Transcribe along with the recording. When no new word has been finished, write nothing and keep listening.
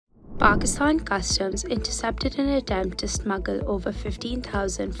Pakistan Customs intercepted an attempt to smuggle over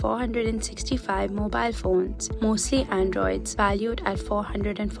 15,465 mobile phones, mostly Androids, valued at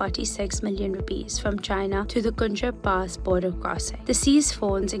 446 million rupees from China to the Khunjerab Pass border crossing. The seized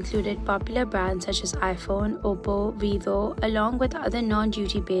phones included popular brands such as iPhone, Oppo, Vivo, along with other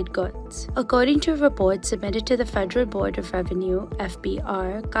non-duty paid goods. According to a report submitted to the Federal Board of Revenue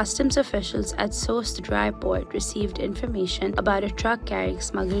 (FBR), customs officials at Sost Dry Port received information about a truck carrying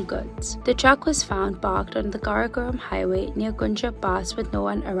smuggled goods. The truck was found parked on the Karakoram Highway near Khunjerab Pass with no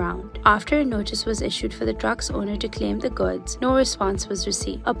one around. After a notice was issued for the truck's owner to claim the goods, no response was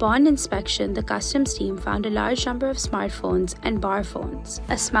received. Upon inspection, the customs team found a large number of smartphones and bar phones.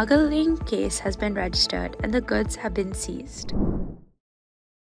 A smuggling case has been registered and the goods have been seized.